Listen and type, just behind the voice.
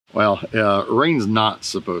Well, rain's not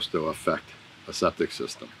supposed to affect a septic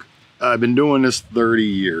system. I've been doing this 30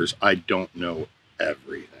 years. I don't know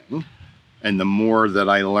everything. And the more that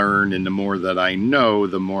I learn and the more that I know,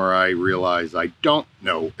 the more I realize I don't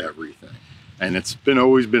know everything. And it's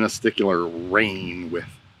always been a stickler rain with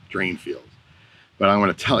drain fields. But I'm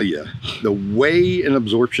going to tell you, the way an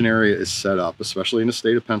absorption area is set up, especially in the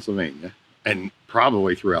state of Pennsylvania, and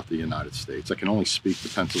probably throughout the United States, I can only speak to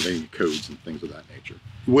Pennsylvania codes and things of that nature.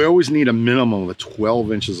 We always need a minimum of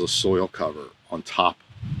 12 inches of soil cover on top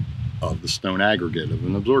of the stone aggregate of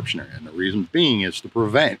an absorption area. And the reason being is to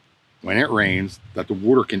prevent, when it rains, that the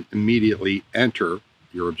water can immediately enter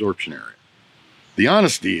your absorption area. The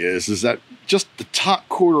honesty is that just the top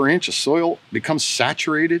quarter inch of soil becomes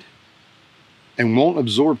saturated and won't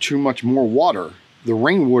absorb too much more water. The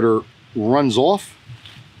rainwater runs off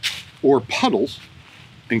or puddles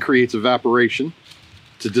and creates evaporation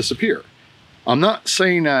to disappear. I'm not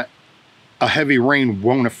saying that a heavy rain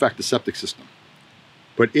won't affect the septic system,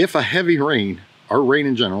 but if a heavy rain, or rain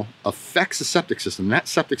in general, affects the septic system, that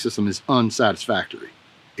septic system is unsatisfactory.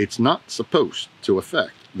 It's not supposed to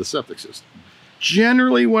affect the septic system.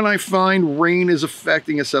 Generally, when I find rain is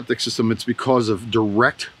affecting a septic system, it's because of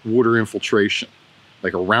direct water infiltration,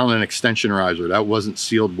 like around an extension riser that wasn't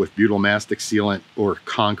sealed with butyl mastic sealant or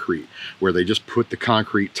concrete, where they just put the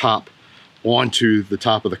concrete top onto the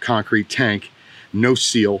top of the concrete tank, no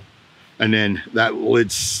seal, and then that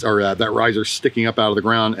lid's or that riser sticking up out of the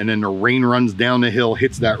ground, and then the rain runs down the hill,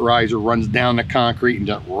 hits that riser, runs down the concrete, and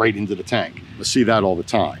just right into the tank. I see that all the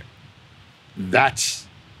time. That's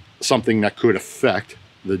something that could affect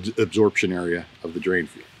the absorption area of the drain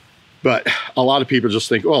field. But a lot of people just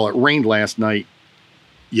think, oh, it rained last night.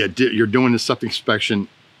 You're doing the septic inspection.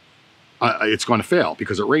 It's going to fail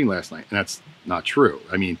because it rained last night. And that's not true.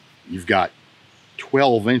 I mean, you've got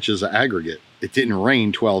 12 inches of aggregate. It didn't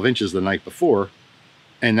rain 12 inches the night before.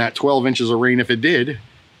 And that 12 inches of rain, if it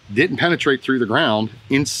didn't penetrate through the ground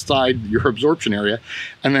inside your absorption area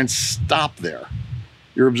and then stop there.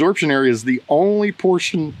 Your absorption area is the only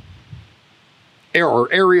portion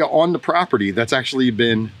or area on the property that's actually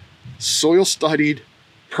been soil studied,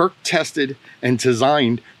 perk tested, and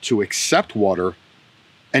designed to accept water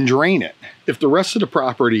and drain it. If the rest of the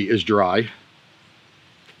property is dry,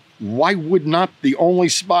 why would not the only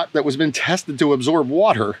spot that was been tested to absorb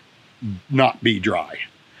water not be dry?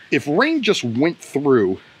 If rain just went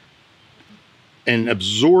through and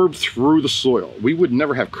absorbed through the soil, we would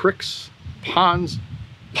never have creeks, ponds,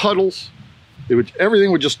 puddles.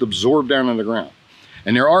 Everything would just absorb down in the ground.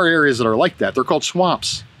 And there are areas that are like that. They're called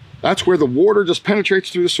swamps. That's where the water just penetrates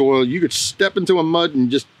through the soil. You could step into a mud and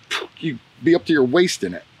just, you'd be up to your waist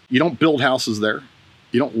in it. You don't build houses there.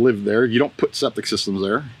 You don't live there. You don't put septic systems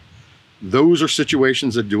there. Those are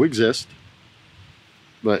situations that do exist,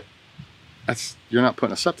 but you're not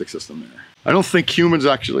putting a septic system there. I don't think humans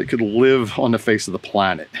actually could live on the face of the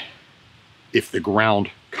planet if the ground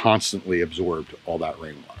constantly absorbed all that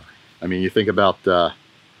rainwater. I mean, you think about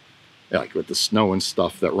like with the snow and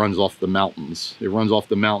stuff that runs off the mountains. It runs off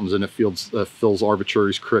the mountains and it fills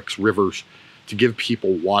arbitrary creeks, rivers, to give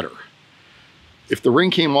people water. If the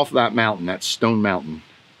rain came off that mountain, that stone mountain,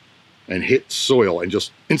 and hit soil and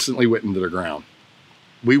just instantly went into the ground,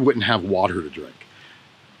 we wouldn't have water to drink.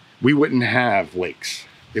 We wouldn't have lakes.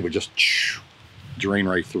 It would just drain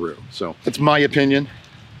right through. So that's my opinion.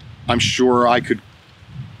 I'm sure I could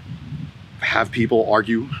have people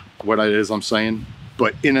argue what it is I'm saying,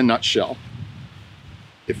 but in a nutshell,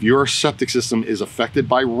 if your septic system is affected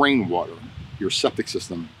by rainwater, your septic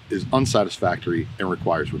system is unsatisfactory and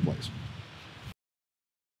requires replacement.